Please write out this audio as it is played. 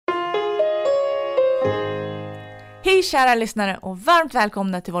Hej kära lyssnare och varmt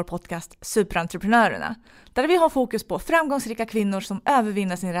välkomna till vår podcast Superentreprenörerna. Där vi har fokus på framgångsrika kvinnor som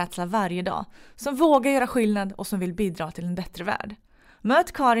övervinner sin rädsla varje dag. Som vågar göra skillnad och som vill bidra till en bättre värld.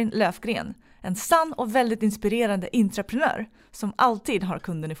 Möt Karin Löfgren, en sann och väldigt inspirerande entreprenör som alltid har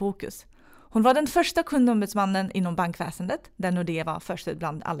kunden i fokus. Hon var den första kundombudsmannen inom bankväsendet, där Nordea var först ut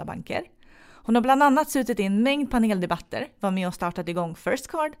bland alla banker. Hon har bland annat suttit i en mängd paneldebatter, var med och startat igång First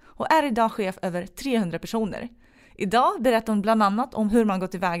Card och är idag chef över 300 personer. Idag berättar hon bland annat om hur man går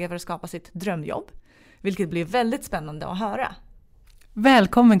tillväga för att skapa sitt drömjobb, vilket blir väldigt spännande att höra.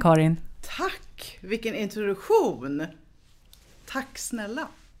 Välkommen Karin! Tack! Vilken introduktion! Tack snälla!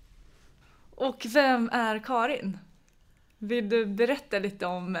 Och vem är Karin? Vill du berätta lite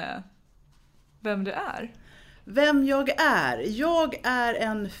om vem du är? Vem jag är? Jag är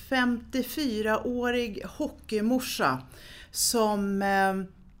en 54-årig hockeymorsa som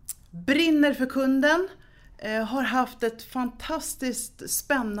brinner för kunden. Har haft ett fantastiskt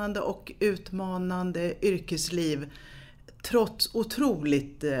spännande och utmanande yrkesliv trots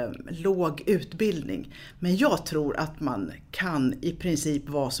otroligt låg utbildning. Men jag tror att man kan i princip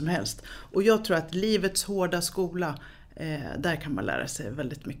vad som helst. Och jag tror att livets hårda skola, där kan man lära sig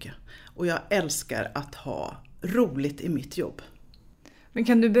väldigt mycket. Och jag älskar att ha roligt i mitt jobb. Men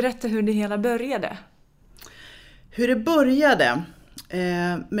kan du berätta hur det hela började? Hur det började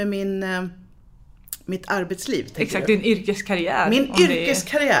med mitt arbetsliv. Exakt, din yrkeskarriär. Min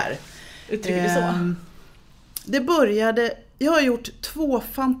yrkeskarriär. Uttrycker det så. Det började, jag har gjort 2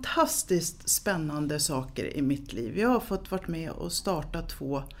 fantastiskt spännande saker i mitt liv. Jag har fått vara med och starta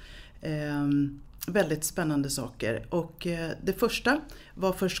 2 väldigt spännande saker. Och det första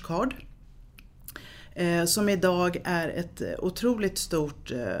var First Card. Som idag är ett otroligt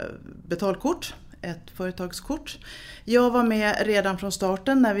stort betalkort. Ett företagskort. Jag var med redan från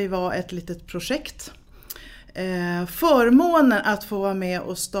starten när vi var ett litet projekt. Förmånen att få vara med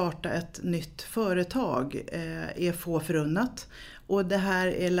och starta ett nytt företag är få förunnat. Och det här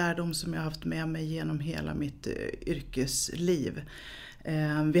är lärdom som jag har haft med mig genom hela mitt yrkesliv.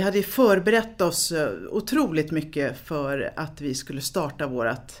 Vi hade förberett oss otroligt mycket för att vi skulle starta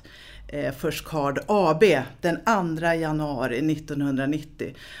vårt First Card AB den 2 januari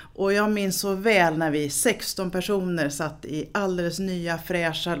 1990. Och jag minns så väl när vi 16 personer satt i alldeles nya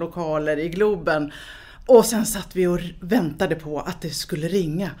fräscha lokaler i Globen. Och sen satt vi och väntade på att det skulle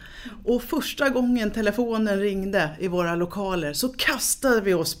ringa. Och första gången telefonen ringde i våra lokaler så kastade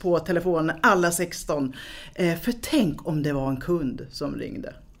vi oss på telefonen alla 16. För tänk om det var en kund som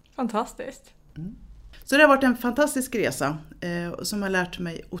ringde. Fantastiskt. Så det har varit en fantastisk resa som har lärt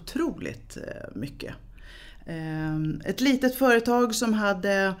mig otroligt mycket. Ett litet företag som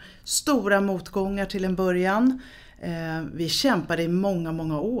hade stora motgångar till en början. Vi kämpade i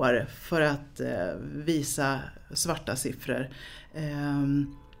många år för att visa svarta siffror.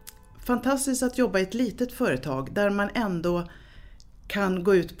 Fantastiskt att jobba i ett litet företag där man ändå kan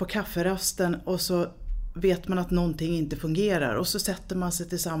gå ut på kafferasten och så vet man att någonting inte fungerar. Och så sätter man sig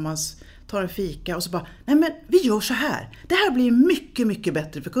tillsammans, tar en fika och så bara, nej men vi gör så här. Det här blir mycket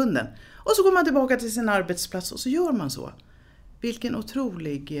bättre för kunden. Och så går man tillbaka till sin arbetsplats och så gör man så. Vilken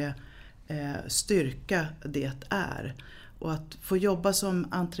otrolig styrka det är. Och att få jobba som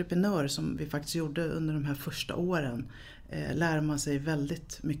entreprenör som vi faktiskt gjorde under de här första åren lär man sig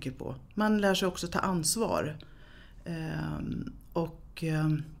väldigt mycket på. Man lär sig också ta ansvar.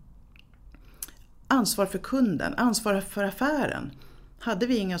 Ansvar för kunden, ansvar för affären. Hade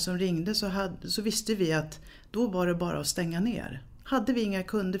vi inga som ringde så visste vi att då var det bara att stänga ner. Hade vi inga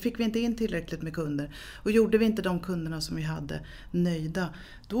kunder, fick vi inte in tillräckligt med kunder och gjorde vi inte de kunderna som vi hade nöjda,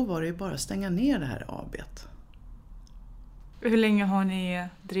 då var det ju bara att stänga ner det här AB:t. Hur länge har ni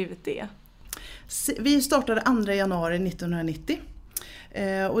drivit det? Vi startade 2 januari 1990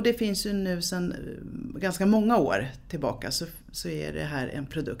 och det finns ju nu sedan ganska många år tillbaka så är det här en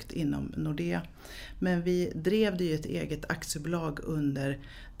produkt inom Nordea. Men vi drev det ju ett eget aktiebolag under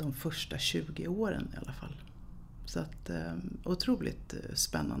de första 20 åren i alla fall. Så att otroligt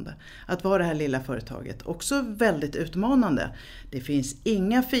spännande att vara det här lilla företaget. Också väldigt utmanande. Det finns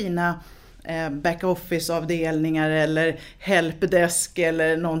inga fina backoffice-avdelningar eller helpdesk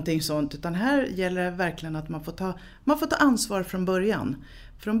eller någonting sånt. Utan här gäller det verkligen att man får ta ansvar från början.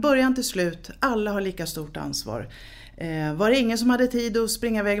 Från början till slut, alla har lika stort ansvar. Var det ingen som hade tid att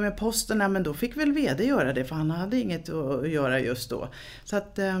springa iväg med posten, men då fick väl vd göra det för han hade inget att göra just då. Så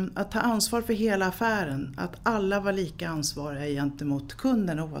att ta ansvar för hela affären, att alla var lika ansvariga gentemot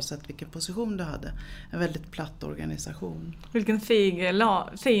kunden oavsett vilken position du hade. En väldigt platt organisation. Vilken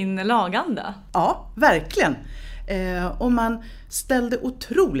fin laganda. Ja, verkligen. Och man ställde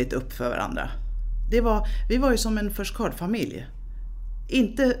otroligt upp för varandra. Vi var ju som en First Card-familj.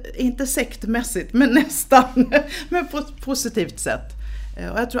 Inte sektmässigt, men nästan. Men på ett positivt sätt.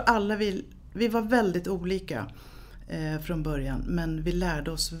 Och jag tror alla vi var väldigt olika från början. Men vi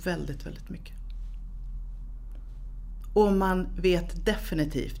lärde oss väldigt, väldigt mycket. Och man vet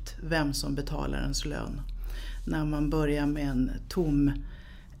definitivt vem som betalar ens lön. När man börjar med en tom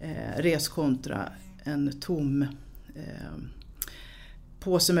reskontra en tom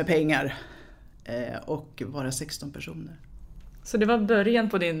påse med pengar och vara 16 personer. Så det var början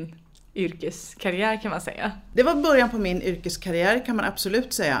på din yrkeskarriär kan man säga? Det var början på min yrkeskarriär kan man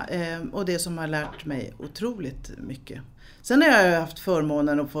absolut säga. Och det som har lärt mig otroligt mycket. Sen har jag haft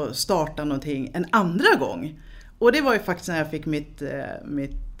förmånen att få starta någonting en andra gång. Och det var ju faktiskt när jag fick mitt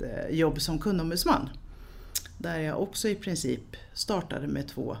jobb som kundombudsman. Där jag också i princip startade med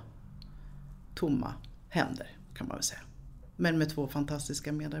 2 tomma händer kan man väl säga. Men med 2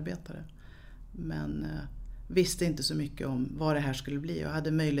 fantastiska medarbetare. Men visste inte så mycket om vad det här skulle bli. Jag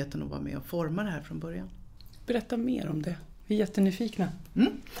hade möjligheten att vara med och forma det här från början. Berätta mer om det. Vi är jättenyfikna.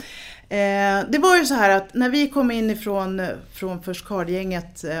 Det var ju så här att när vi kom in från First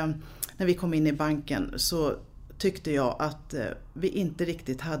Card-gänget, när vi kom in i banken så tyckte jag att vi inte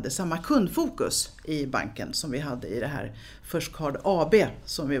riktigt hade samma kundfokus i banken som vi hade i det här First Card AB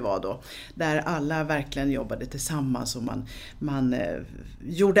som vi var då. Där alla verkligen jobbade tillsammans och man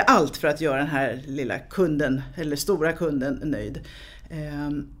gjorde allt för att göra den här lilla kunden eller stora kunden nöjd.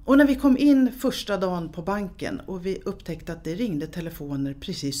 Och när vi kom in första dagen på banken och vi upptäckte att det ringde telefoner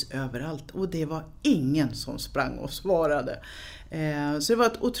precis överallt och det var ingen som sprang och svarade. Så det var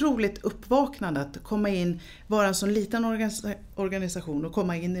ett otroligt uppvaknande att komma in, vara en sån liten organisation och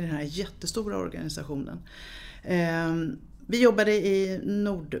komma in i den här jättestora organisationen. Vi jobbade i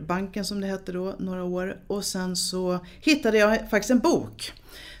Nordbanken som det hette då några år och sen så hittade jag faktiskt en bok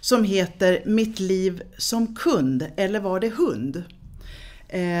som heter Mitt liv som kund eller var det hund?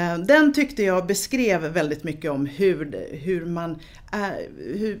 Den tyckte jag beskrev väldigt mycket om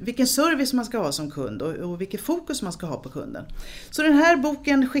vilken service man ska ha som kund och vilket fokus man ska ha på kunden. Så den här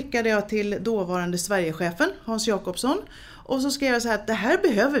boken skickade jag till dåvarande Sverigechefen Hans Jakobsson och så skrev jag så här att det här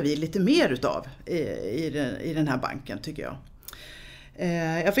behöver vi lite mer utav i den här banken tycker jag.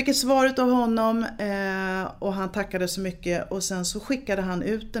 Jag fick ett svar av honom och han tackade så mycket och sen så skickade han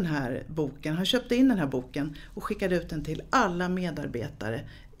ut den här boken. Han köpte in den här boken och skickade ut den till alla medarbetare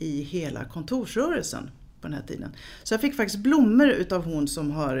i hela kontorsrörelsen på den här tiden. Så jag fick faktiskt blommor utav hon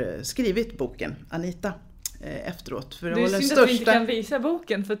som har skrivit boken, Anita, efteråt. För det är synd att vi inte kan visa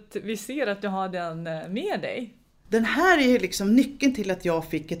boken för att vi ser att du har den med dig. Den här är liksom nyckeln till att jag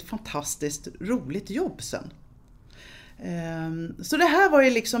fick ett fantastiskt roligt jobb sen. Så det här var ju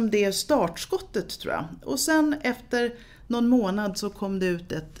liksom det startskottet tror jag. Och sen efter någon månad så kom det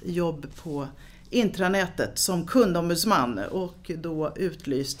ut ett jobb på intranätet som kundombudsman och då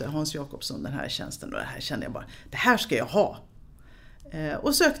utlyste Hans Jakobsson den här tjänsten och det här kände jag bara, det här ska jag ha.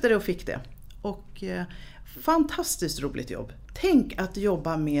 Och sökte det och fick det. Och fantastiskt roligt jobb. Tänk att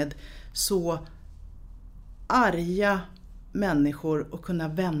jobba med så arga människor och kunna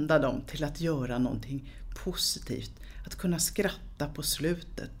vända dem till att göra någonting positivt. Att kunna skratta på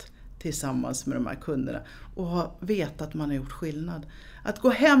slutet tillsammans med de här kunderna och veta att man har gjort skillnad. Att gå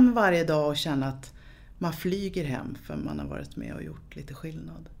hem varje dag och känna att man flyger hem för man har varit med och gjort lite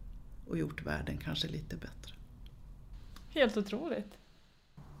skillnad. Och gjort världen kanske lite bättre. Helt otroligt.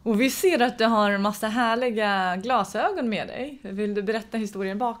 Och vi ser att du har en massa härliga glasögon med dig. Vill du berätta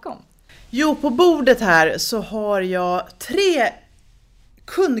historien bakom? Jo, på bordet här så har jag 3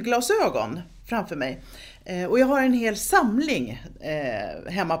 kundglasögon framför mig. Och jag har en hel samling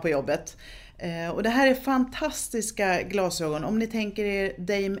hemma på jobbet. Och det här är fantastiska glasögon. Om ni tänker er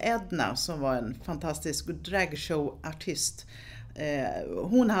Dame Edna som var en fantastisk dragshow-artist.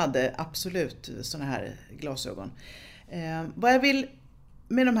 Hon hade absolut såna här glasögon. Vad jag vill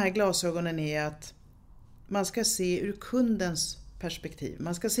med de här glasögonen är att man ska se ur kundens perspektiv.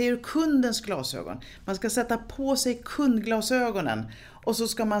 Man ska se ur kundens glasögon. Man ska sätta på sig kundglasögonen. Och så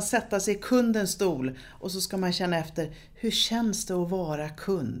ska man sätta sig i kundens stol. Och så ska man känna efter, hur känns det att vara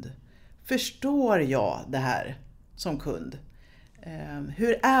kund? Förstår jag det här som kund?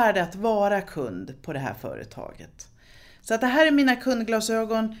 Hur är det att vara kund på det här företaget? Så att det här är mina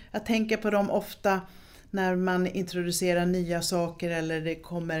kundglasögon. Jag tänker på dem ofta när man introducerar nya saker eller det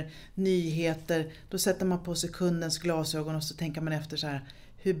kommer nyheter. Då sätter man på sig kundens glasögon och så tänker man efter så här,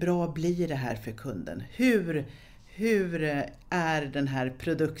 hur bra blir det här för kunden? Hur är den här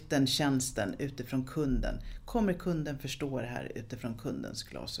produkten, tjänsten utifrån kunden? Kommer kunden förstå det här utifrån kundens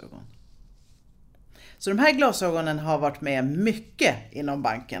glasögon? Så de här glasögonen har varit med mycket inom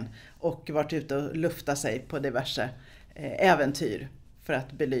banken och varit ute och lufta sig på diverse äventyr för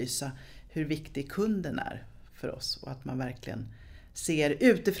att belysa hur viktig kunden är för oss och att man verkligen ser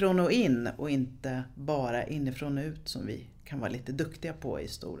utifrån och in och inte bara inifrån och ut som vi kan vara lite duktiga på i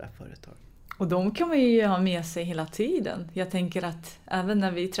stora företag. Och de kan man ju ha med sig hela tiden. Jag tänker att även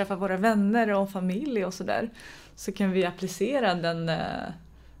när vi träffar våra vänner och familj och sådär så kan vi applicera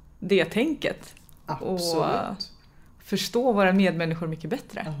det tänket. Absolut. Och förstå våra medmänniskor mycket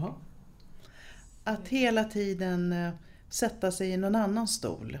bättre. Aha. Att hela tiden sätta sig i någon annan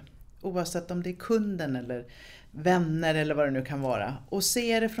stol. Oavsett om det är kunden eller vänner eller vad det nu kan vara. Och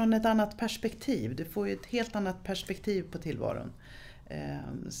se det från ett annat perspektiv. Du får ju ett helt annat perspektiv på tillvaron.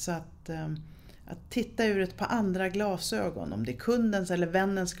 Så att titta ur ett par andra glasögon. Om det är kundens eller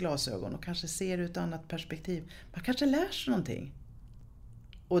vännens glasögon. Och kanske se det ur ett annat perspektiv. Man kanske lär sig någonting.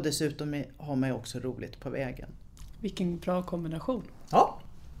 Och dessutom har man ju också roligt på vägen. Vilken bra kombination. Ja.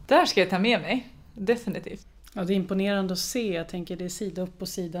 Där ska jag ta med mig. Definitivt. Ja, det är imponerande att se. Jag tänker det är sida upp och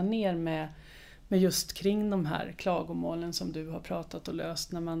sida ner med just kring de här klagomålen som du har pratat och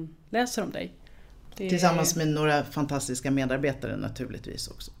löst när man läser om dig. Tillsammans med några fantastiska medarbetare naturligtvis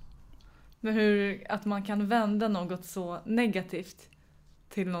också. Men att man kan vända något så negativt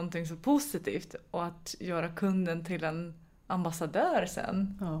till någonting så positivt och att göra kunden till en ambassadör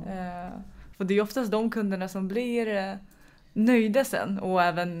sen. Ja. För det är oftast de kunderna som blir nöjda sen och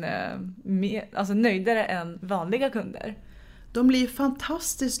även nöjdare än vanliga kunder. De blir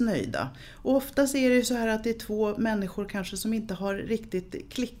fantastiskt nöjda. Och oftast är det ju så här att det är två människor kanske som inte har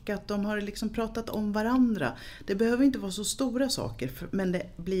riktigt klickat. De har liksom pratat om varandra. Det behöver inte vara så stora saker men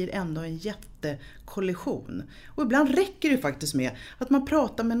det blir ändå en jättekollision. Och ibland räcker det faktiskt med att man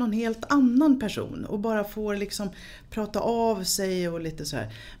pratar med någon helt annan person och bara får liksom prata av sig och lite så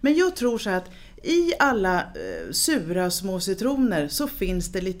här. Men jag tror så här att i alla sura små citroner så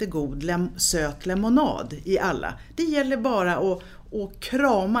finns det lite god söt lemonad i alla. Det gäller bara att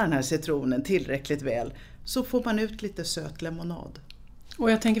krama den här citronen tillräckligt väl så får man ut lite söt lemonad.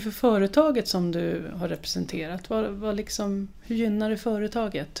 Och jag tänker för företaget som du har representerat, hur gynnar det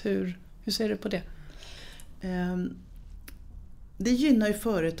företaget? Hur ser du på det? Det gynnar ju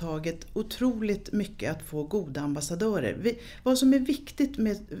företaget otroligt mycket att få goda ambassadörer. Vad som är viktigt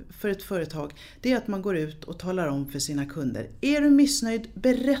för ett företag det är att man går ut och talar om för sina kunder. Är du missnöjd?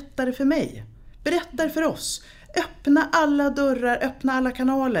 Berätta det för mig. Berätta det för oss. Öppna alla dörrar, öppna alla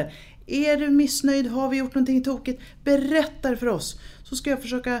kanaler. Är du missnöjd? Har vi gjort någonting tokigt? Berätta det för oss. Så ska jag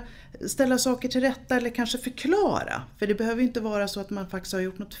försöka ställa saker till rätta eller kanske förklara. För det behöver inte vara så att man faktiskt har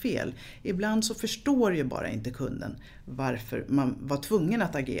gjort något fel. Ibland så förstår ju bara inte kunden varför man var tvungen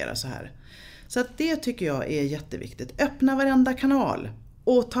att agera så här. Så att det tycker jag är jätteviktigt. Öppna varenda kanal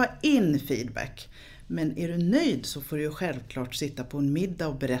och ta in feedback. Men är du nöjd så får du ju självklart sitta på en middag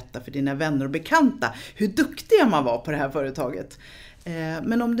och berätta för dina vänner och bekanta hur duktiga man var på det här företaget.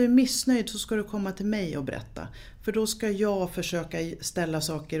 Men om du är missnöjd så ska du komma till mig och berätta. För då ska jag försöka ställa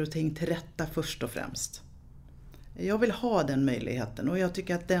saker och ting till rätta först och främst. Jag vill ha den möjligheten och jag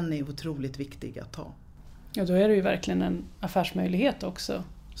tycker att den är otroligt viktig att ta. Ja, då är det ju verkligen en affärsmöjlighet också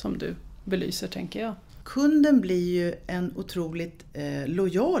som du belyser, tänker jag. Kunden blir ju en otroligt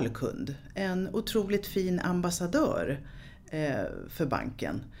lojal kund. En otroligt fin ambassadör för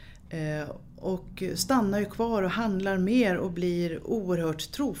banken. Och stannar ju kvar och handlar mer och blir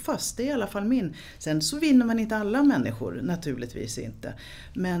oerhört trofast. Det är i alla fall min. Sen så vinner man inte alla människor, naturligtvis inte.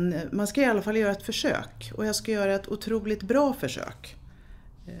 Men man ska i alla fall göra ett försök. Och jag ska göra ett otroligt bra försök.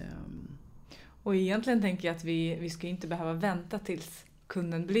 Och egentligen tänker jag att vi ska inte behöva vänta tills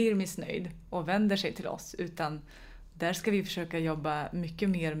kunden blir missnöjd och vänder sig till oss. Utan där ska vi försöka jobba mycket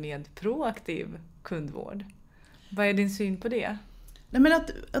mer med proaktiv kundvård. Vad är din syn på det? Nej, men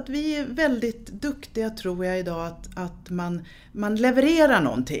att vi är väldigt duktiga tror jag idag att man levererar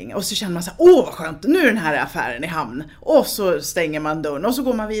någonting och så känner man så här, åh vad skönt, nu är den här affären i hamn och så stänger man dörren och så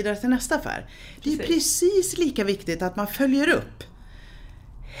går man vidare till nästa affär. Det är precis lika viktigt att man följer upp.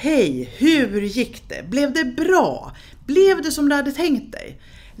 Hej, hur gick det? Blev det bra? Blev det som du hade tänkt dig?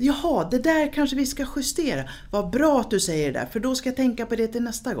 Jaha, det där kanske vi ska justera. Vad bra att du säger det där, för då ska jag tänka på det till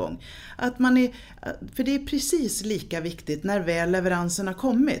nästa gång. För det är precis lika viktigt när väl leveransen har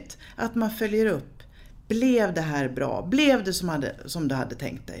kommit. Att man följer upp. Blev det här bra? Blev det som du hade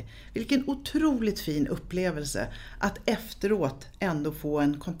tänkt dig? Vilken otroligt fin upplevelse att efteråt ändå få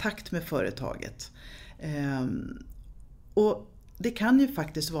en kontakt med företaget. Och det kan ju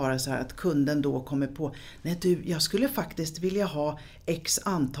faktiskt vara så här att kunden då kommer på, nej du, jag skulle faktiskt vilja ha x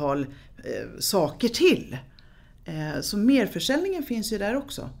antal saker till. Så merförsäljningen finns ju där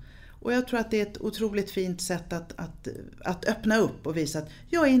också. Och jag tror att det är ett otroligt fint sätt att öppna upp och visa att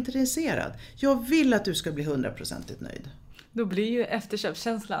jag är intresserad. Jag vill att du ska bli 100% nöjd. Då blir ju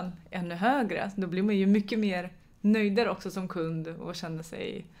efterköpskänslan ännu högre. Då blir man ju mycket mer nöjdare också som kund och känner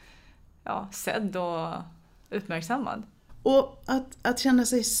sig sedd och uppmärksammad. Och att känna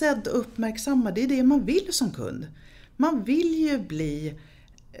sig sedd och uppmärksammad, det är det man vill som kund. Man vill ju bli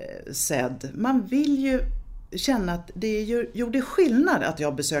sedd. Man vill ju känna att det gjorde skillnad att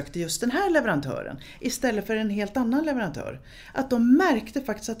jag besökte just den här leverantören istället för en helt annan leverantör. Att de märkte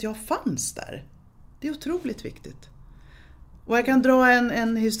faktiskt att jag fanns där. Det är otroligt viktigt. Och jag kan dra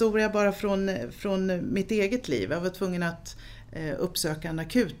en historia bara från mitt eget liv. Jag var tvungen att uppsöka en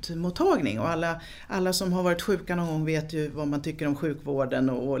akutmottagning och alla som har varit sjuka någon gång vet ju vad man tycker om sjukvården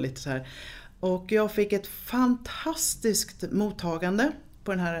och lite så här. Och jag fick ett fantastiskt mottagande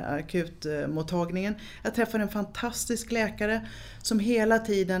på den här akutmottagningen. Jag träffade en fantastisk läkare som hela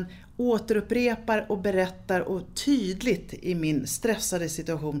tiden återupprepar och berättar och tydligt i min stressade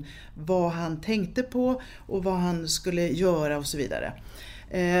situation vad han tänkte på och vad han skulle göra och så vidare.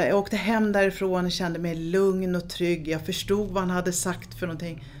 Jag åkte hem därifrån och kände mig lugn och trygg. Jag förstod vad han hade sagt för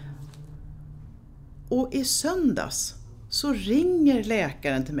någonting. Och i söndags så ringer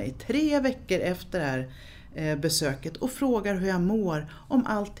läkaren till mig 3 veckor efter det här besöket och frågar hur jag mår, om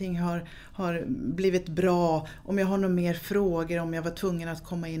allting har blivit bra, om jag har några mer frågor, om jag var tvungen att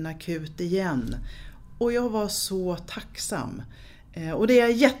komma in akut igen. Och jag var så tacksam. Och det jag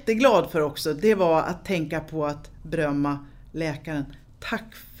är jätteglad för också, det var att tänka på att berömma läkaren.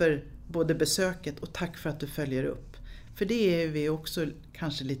 Tack för både besöket och tack för att du följer upp. För det är vi också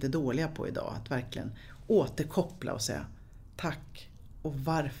kanske lite dåliga på idag, att verkligen återkoppla och säga tack och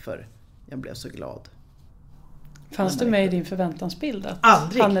varför jag blev så glad. Fanns det med i din förväntansbild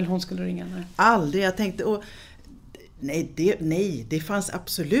att han eller hon skulle ringa? Nej. Aldrig, jag tänkte... Nej, det fanns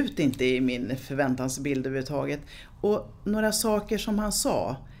absolut inte i min förväntansbild överhuvudtaget. Och några saker som han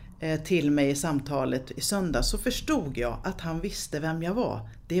sa till mig i samtalet i söndag, så förstod jag att han visste vem jag var.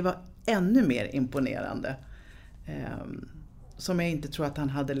 Det var ännu mer imponerande. Som jag inte tror att han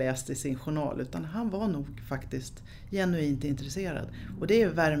hade läst i sin journal, utan han var nog faktiskt genuint intresserad. Och det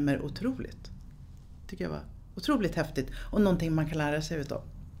värmer otroligt. Tycker jag var otroligt häftigt och någonting man kan lära sig utav.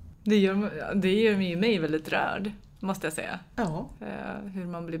 Det gör mig väldigt rörd, måste jag säga. Ja. Hur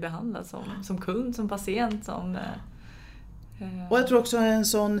man blir behandlad som kund, som patient, som... Och jag tror också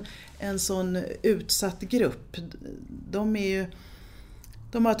en sån utsatt grupp. De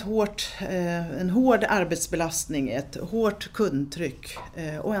har en hård arbetsbelastning, ett hårt kundtryck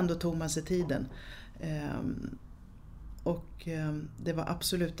och ändå tog man sig tiden. Och det var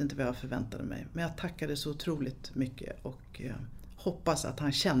absolut inte vad jag förväntade mig. Men jag tackade så otroligt mycket och hoppas att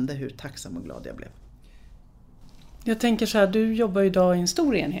han kände hur tacksam och glad jag blev. Jag tänker så här, du jobbar idag i en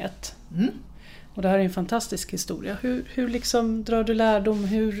stor enhet. Mm. Och det här är en fantastisk historia. Hur liksom drar du lärdom?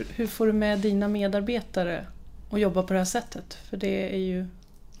 Hur får du med dina medarbetare att jobba på det här sättet? För det är ju...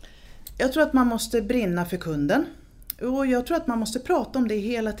 Jag tror att man måste brinna för kunden. Och jag tror att man måste prata om det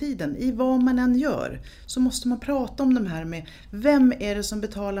hela tiden. I vad man än gör så måste man prata om de här med vem är det som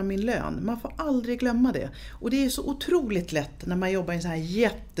betalar min lön. Man får aldrig glömma det. Och det är så otroligt lätt när man jobbar i en så här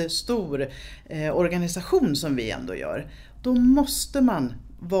jättestor organisation som vi ändå gör. Då måste man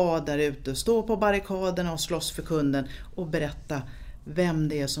vara där ute, stå på barrikaderna och slåss för kunden och berätta vem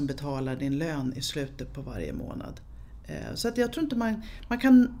det är som betalar din lön i slutet på varje månad. Så att jag tror inte man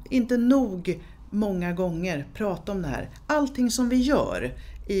kan inte nog många gånger prata om det här. Allting som vi gör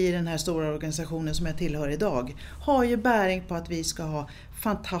i den här stora organisationen som jag tillhör idag har ju bäring på att vi ska ha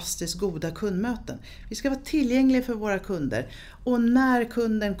fantastiskt goda kundmöten. Vi ska vara tillgängliga för våra kunder och när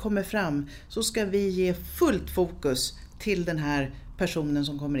kunden kommer fram så ska vi ge fullt fokus till den här personen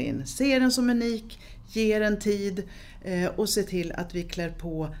som kommer in. Se den som unik, ge den tid och se till att vi klär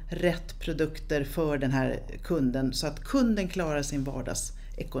på rätt produkter för den här kunden så att kunden klarar sin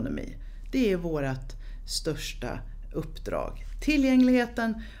vardagsekonomi. Det är vårt största uppdrag.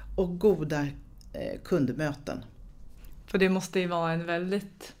 Tillgängligheten och goda kundmöten. För det måste ju vara en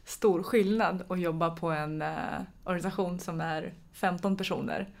väldigt stor skillnad att jobba på en organisation som är 15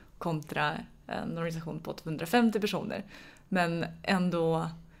 personer kontra en organisation på 250 personer. Men ändå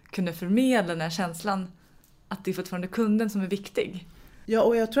kunna förmedla den här känslan att det är fortfarande kunden som är viktig. Ja,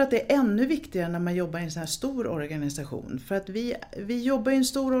 och jag tror att det är ännu viktigare när man jobbar i en sån här stor organisation. För att vi jobbar i en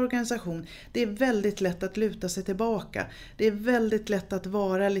stor organisation. Det är väldigt lätt att luta sig tillbaka. Det är väldigt lätt att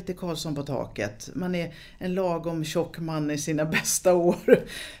vara lite Karlsson på taket. Man är en lagom tjock man i sina bästa år.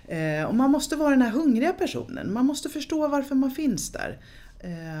 Och man måste vara den här hungriga personen. Man måste förstå varför man finns där.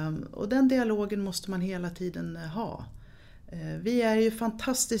 Och den dialogen måste man hela tiden ha. Vi är ju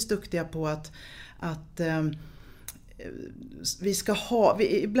fantastiskt duktiga på att vi ska ha,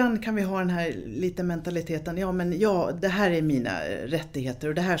 ibland kan vi ha den här lite mentaliteten, det här är mina rättigheter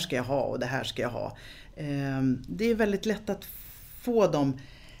och det här ska jag ha och det här ska jag ha. Det är väldigt lätt att få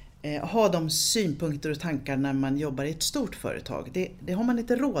ha de synpunkter och tankar när man jobbar i ett stort företag. Det har man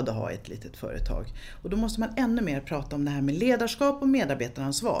inte råd att ha i ett litet företag. Och då måste man ännu mer prata om det här med ledarskap och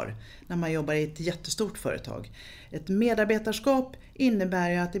medarbetaransvar när man jobbar i ett jättestort företag. Ett medarbetarskap innebär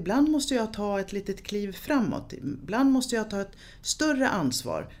ju att ibland måste jag ta ett litet kliv framåt. Ibland måste jag ta ett större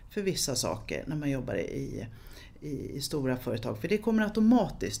ansvar för vissa saker när man jobbar i stora företag. För det kommer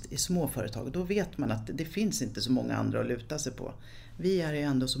automatiskt i små företag. Då vet man att det finns inte så många andra att luta sig på. Vi är ju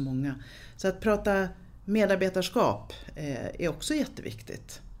ändå så många. Så att prata medarbetarskap är också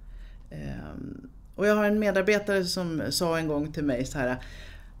jätteviktigt. Och jag har en medarbetare som sa en gång till mig så här: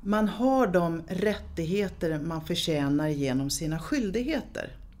 man har de rättigheter man förtjänar genom sina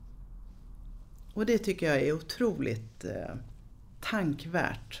skyldigheter. Och det tycker jag är otroligt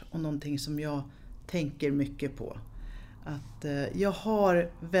tankvärt och någonting som jag tänker mycket på. Att jag har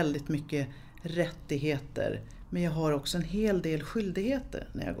väldigt mycket rättigheter, men jag har också en hel del skyldigheter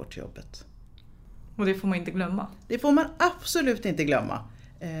när jag går till jobbet. Och det får man inte glömma? Det får man absolut inte glömma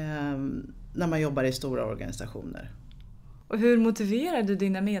när man jobbar i stora organisationer. Och hur motiverar du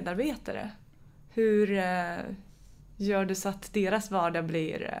dina medarbetare? Hur gör du så att deras vardag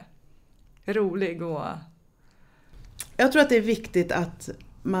blir rolig? Jag tror att det är viktigt att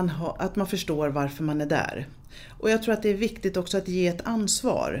man förstår varför man är där. Och jag tror att det är viktigt också att ge ett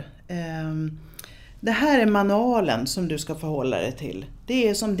ansvar. Det här är manualen som du ska förhålla dig till. Det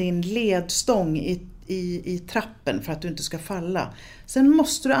är som din ledstång i trappen för att du inte ska falla. Sen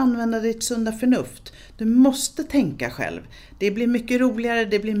måste du använda ditt sunda förnuft. Du måste tänka själv. Det blir mycket roligare,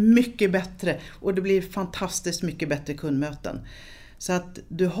 det blir mycket bättre och det blir fantastiskt mycket bättre kundmöten. Så att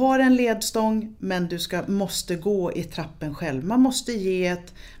du har en ledstång, men du måste gå i trappen själv. Man måste ge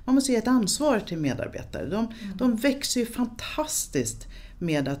ett ansvar till medarbetare. De växer ju fantastiskt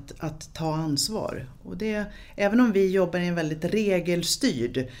med att ta ansvar. Och även om vi jobbar i en väldigt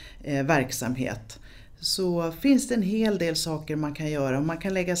regelstyrd verksamhet, så finns det en hel del saker man kan göra. Och man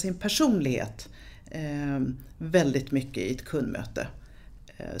kan lägga sin personlighet väldigt mycket i ett kundmöte.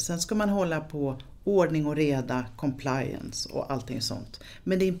 Sen ska man hålla på ordning och reda, compliance och allting sånt.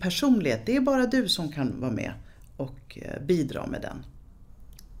 Men din personlighet, det är bara du som kan vara med och bidra med den.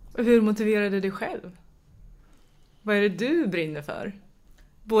 Och hur motiverar du dig själv? Vad är det du brinner för?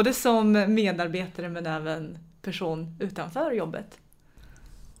 Både som medarbetare men även person utanför jobbet.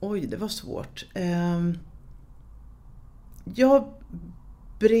 Oj, det var svårt. Jag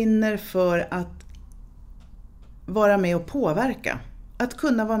brinner för att vara med och påverka. Att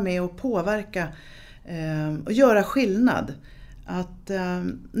kunna vara med och påverka och göra skillnad. Att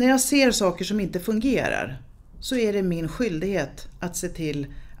när jag ser saker som inte fungerar, så är det min skyldighet att se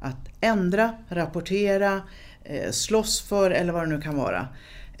till att ändra, rapportera, slåss för eller vad det nu kan vara.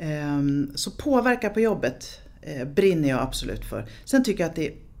 Så påverka på jobbet brinner jag absolut för. Sen tycker jag att det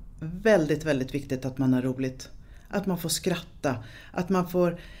är väldigt, väldigt viktigt att man har roligt. Att man får skratta, att man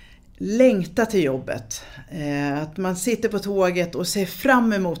får längta till jobbet. Att man sitter på tåget och ser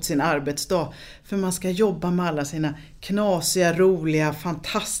fram emot sin arbetsdag. För man ska jobba med alla sina knasiga, roliga,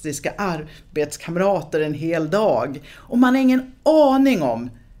 fantastiska arbetskamrater en hel dag. Och man har ingen aning om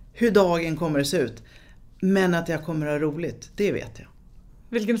hur dagen kommer att se ut. Men att jag kommer att ha roligt, det vet jag.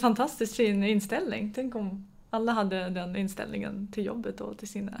 Vilken fantastiskt fin inställning. Tänk om alla hade den inställningen till jobbet och till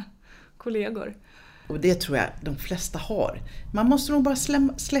sina kollegor. Och det tror jag de flesta har. Man måste nog bara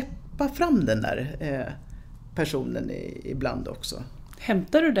släppa fram den där personen ibland också.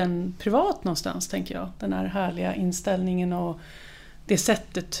 Hämtar du den privat någonstans, tänker jag? Den här härliga inställningen och det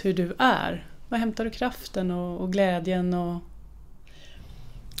sättet hur du är. Var hämtar du kraften och glädjen?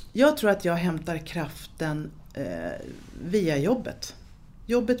 Jag tror att jag hämtar kraften via jobbet.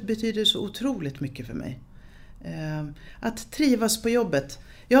 Jobbet betyder så otroligt mycket för mig. Att trivas på jobbet.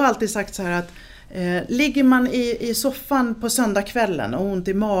 Jag har alltid sagt så här att ligger man i soffan på söndagskvällen och ont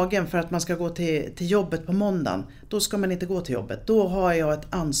i magen för att man ska gå till jobbet på måndagen, då ska man inte gå till jobbet. Då har jag ett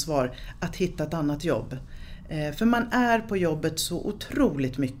ansvar att hitta ett annat jobb. För man är på jobbet så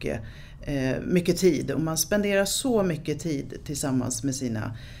otroligt mycket tid och man spenderar så mycket tid tillsammans med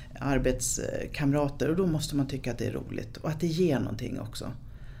sina arbetskamrater och då måste man tycka att det är roligt och att det ger någonting också.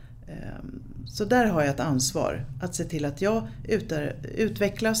 Så där har jag ett ansvar att se till att jag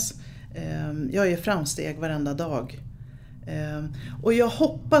utvecklas. Jag gör framsteg varenda dag. Och jag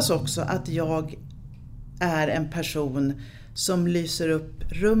hoppas också att jag är en person som lyser upp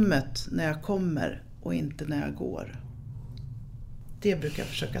rummet när jag kommer och inte när jag går. Det brukar jag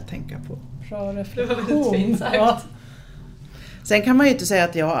försöka tänka på. Bra Det var väldigt fint sagt. Ja. Sen kan man ju inte säga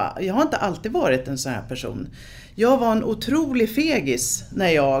att jag har inte alltid varit en sån här person. Jag var en otrolig fegis när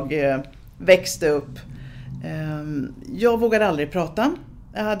jag växte upp. Jag vågade aldrig prata.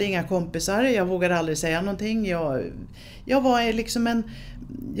 Jag hade inga kompisar. Jag vågade aldrig säga någonting. Jag var liksom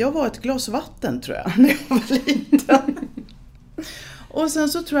jag var ett glas vatten, tror jag, när jag var liten. Och sen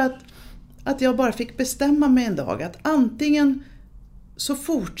så tror jag att jag bara fick bestämma mig en dag att antingen så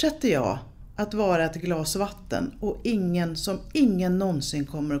fortsätter jag att vara ett glas vatten och ingen någonsin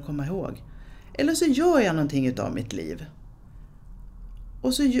kommer att komma ihåg. Eller så gör jag någonting utav mitt liv.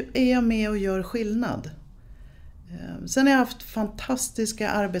 Och så är jag med och gör skillnad. Sen har jag haft fantastiska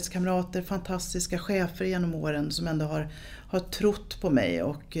arbetskamrater, fantastiska chefer genom åren som ändå har trott på mig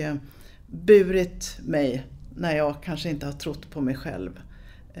och burit mig när jag kanske inte har trott på mig själv.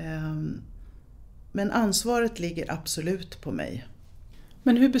 Men ansvaret ligger absolut på mig.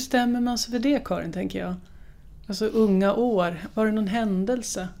 Men hur bestämmer man sig för det, Karin, tänker jag? Alltså unga år, var det någon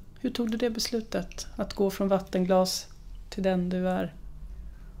händelse? Hur tog du det beslutet att gå från vattenglas till den du är?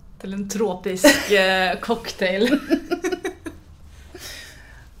 Till en tropisk cocktail.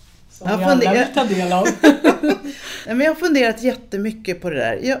 Som vi alla vill ta del av. Men jag har funderat jättemycket på det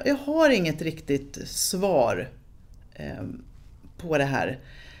där. Jag har inget riktigt svar på det här.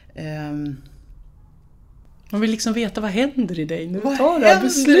 Man vill liksom veta vad händer i dig när du Vad tar det här händer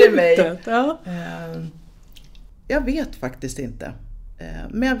beslutet. i mig? Ja. Jag vet faktiskt inte.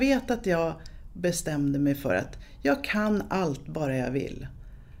 Men jag vet att jag bestämde mig för att jag kan allt bara jag vill.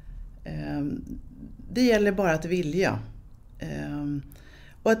 Det gäller bara att vilja.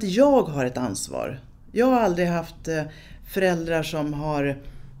 Och att jag har ett ansvar. Jag har aldrig haft föräldrar som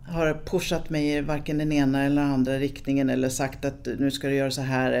har pushat mig i varken den ena eller andra riktningen eller sagt att nu ska du göra så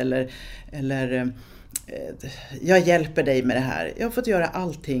här eller jag hjälper dig med det här. Jag har fått göra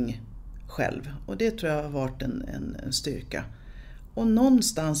allting själv och det tror jag har varit en styrka. Och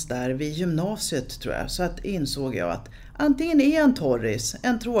någonstans där vid gymnasiet tror jag så att insåg jag att antingen är jag en torris,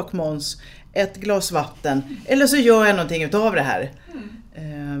 en tråkmåns, ett glas vatten eller så gör jag någonting utav det här.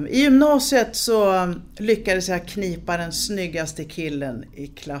 I gymnasiet så lyckades jag knipa den snyggaste killen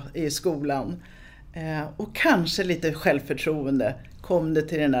i skolan. Och kanske lite självförtroende kom det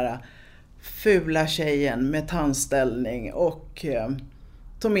till den där fula tjejen med tandställning och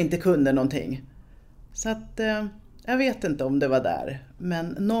som inte kunde någonting. Så att jag vet inte om det var där, men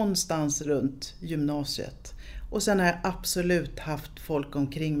någonstans runt gymnasiet. Och sen har jag absolut haft folk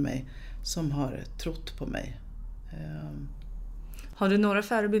omkring mig som har trott på mig. Har du några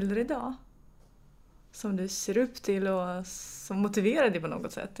förebilder idag? Som du ser upp till och som motiverar dig på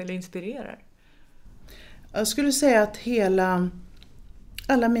något sätt eller inspirerar? Jag skulle säga att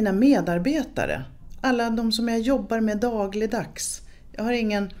alla mina medarbetare, alla de som jag jobbar med dagligdags. Jag har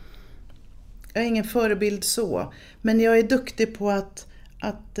ingen förebild så, men jag är duktig på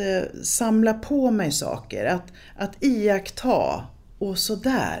att samla på mig saker, att iaktta och så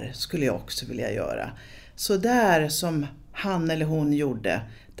där skulle jag också vilja göra. Så där som han eller hon gjorde,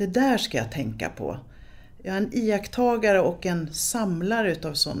 det där ska jag tänka på. Jag är en iakttagare och en samlare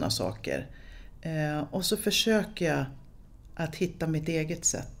utav sådana saker. Och så försöker jag att hitta mitt eget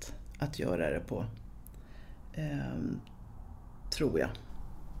sätt att göra det på. Tror jag.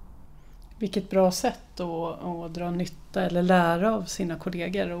 Vilket bra sätt att dra nytta eller lära av sina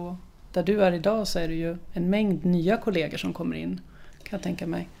kollegor. Och där du är idag så är det ju en mängd nya kollegor som kommer in, kan jag tänka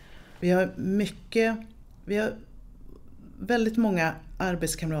mig. Vi har väldigt många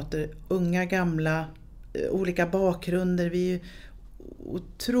arbetskamrater, unga, gamla, olika bakgrunder. Vi är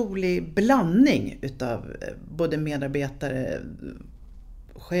otrolig blandning utav både medarbetare,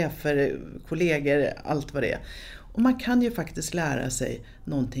 chefer, kollegor, allt vad det är. Och man kan ju faktiskt lära sig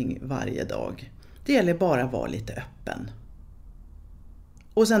någonting varje dag. Det gäller bara att vara lite öppen.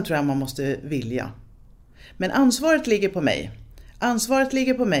 Och sen tror jag man måste vilja. Men ansvaret ligger på mig. Ansvaret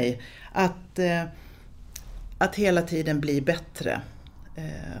ligger på mig att hela tiden bli bättre.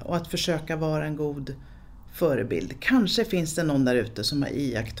 Och att försöka vara en god förebild. Kanske finns det någon där ute som har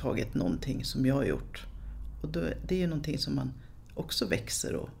iakttagit någonting som jag har gjort. Och det är ju någonting som man också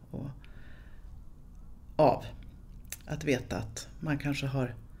växer av. Att veta att man kanske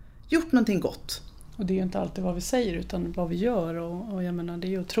har gjort någonting gott. Och det är ju inte alltid vad vi säger utan vad vi gör. Och jag menar, det är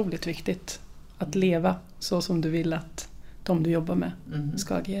ju otroligt viktigt att leva så som du vill att de du jobbar med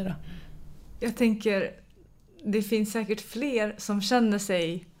ska agera. Jag tänker, det finns säkert fler som känner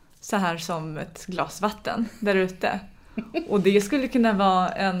sig så här som ett glas vatten där ute. Och det skulle kunna vara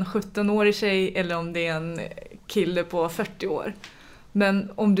en 17-årig tjej eller om det är en kille på 40 år.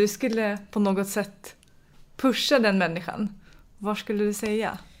 Men om du skulle på något sätt pusha den människan, Vad skulle du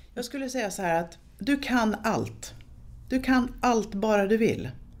säga? Jag skulle säga så här att du kan allt. Du kan allt bara du vill.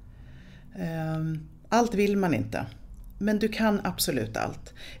 Allt vill man inte. Men du kan absolut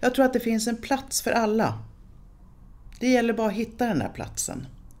allt. Jag tror att det finns en plats för alla. Det gäller bara att hitta den där platsen.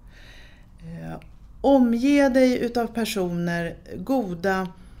 Omge dig utav personer, goda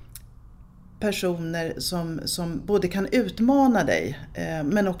personer som både kan utmana dig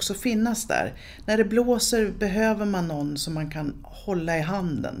men också finnas där. När det blåser behöver man någon som man kan hålla i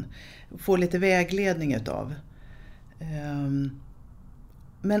handen. Få lite vägledning utav.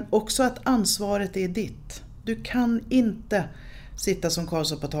 Men också att ansvaret är ditt. Du kan inte sitta som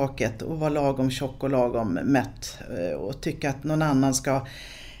Karlsson på taket och vara lagom tjock och lagom mätt och tycka att någon annan ska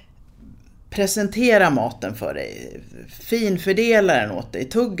presentera maten för dig, finfördela den åt dig,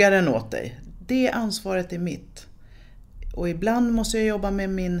 tugga den åt dig. Det ansvaret är mitt. Och ibland måste jag jobba med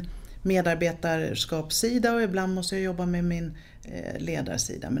min medarbetarskapssida och ibland måste jag jobba med min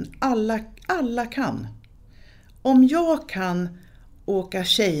ledarsida. Men alla kan. Om jag kan åka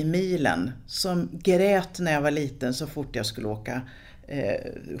tjejmilen som grät när jag var liten så fort jag skulle åka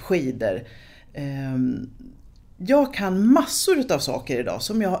skidor. Jag kan massor av saker idag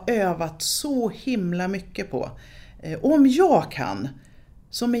som jag har övat så himla mycket på. Om jag kan,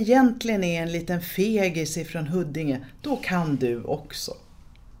 som egentligen är en liten fegis ifrån Huddinge, då kan du också.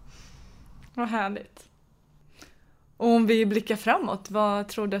 Vad härligt. Och om vi blickar framåt, vad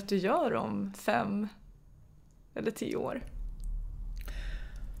tror du att du gör om 5 eller 10 år?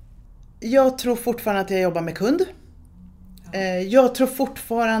 Jag tror fortfarande att jag jobbar med kund. Jag tror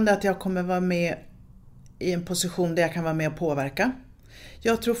fortfarande att jag kommer vara med i en position där jag kan vara med och påverka.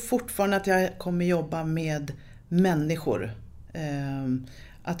 Jag tror fortfarande att jag kommer jobba med människor.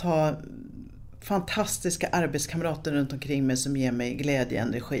 Att ha fantastiska arbetskamrater runt omkring mig som ger mig glädje,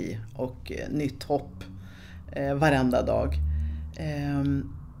 energi och nytt hopp varenda dag.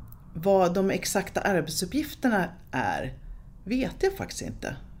 Vad de exakta arbetsuppgifterna är vet jag faktiskt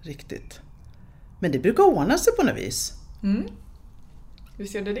inte riktigt. Men det brukar ordna sig på något vis.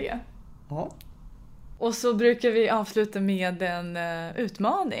 Visst gör det? Ja. Och så brukar vi avsluta med en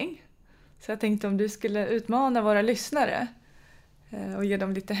utmaning. Så jag tänkte om du skulle utmana våra lyssnare och ge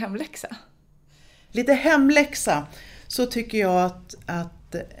dem lite hemläxa. Lite hemläxa, så tycker jag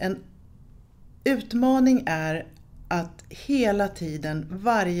att en utmaning är att hela tiden,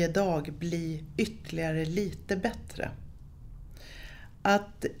 varje dag bli ytterligare lite bättre.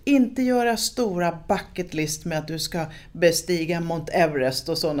 Att inte göra stora bucket list med att du ska bestiga Mount Everest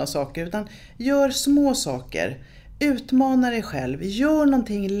och sådana saker, utan gör små saker. Utmana dig själv, gör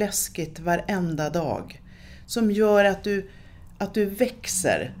någonting läskigt varenda dag som gör att du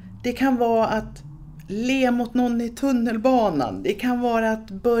växer. Det kan vara att le mot någon i tunnelbanan, det kan vara att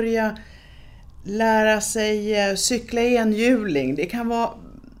börja lära sig cykla enhjuling, det kan vara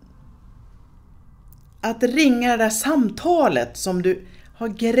att ringa det där samtalet som du har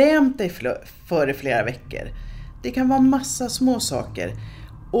grämt dig för i flera veckor. Det kan vara massa små saker.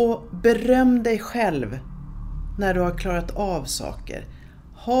 Och beröm dig själv när du har klarat av saker.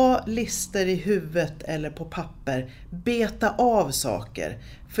 Ha lister i huvudet eller på papper. Beta av saker.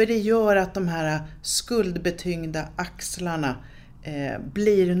 För det gör att de här skuldbetyngda axlarna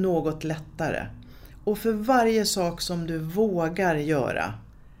blir något lättare. Och för varje sak som du vågar göra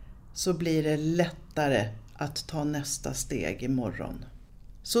så blir det lättare att ta nästa steg imorgon.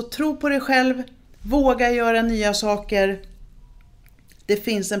 Så tro på dig själv, våga göra nya saker. Det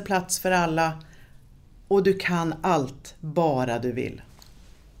finns en plats för alla och du kan allt bara du vill.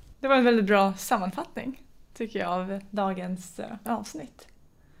 Det var en väldigt bra sammanfattning tycker jag av dagens avsnitt.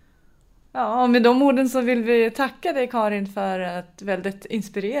 Ja, och med de orden så vill vi tacka dig Karin för ett väldigt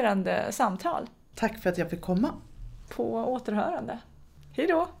inspirerande samtal. Tack för att jag fick komma. På återhörande. Hej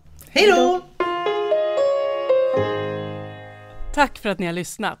då! Hej då! Tack för att ni har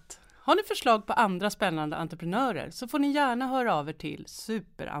lyssnat. Har ni förslag på andra spännande entreprenörer så får ni gärna höra av er till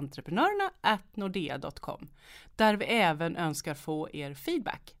superentreprenörerna@nordea.com, där vi även önskar få er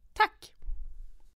feedback.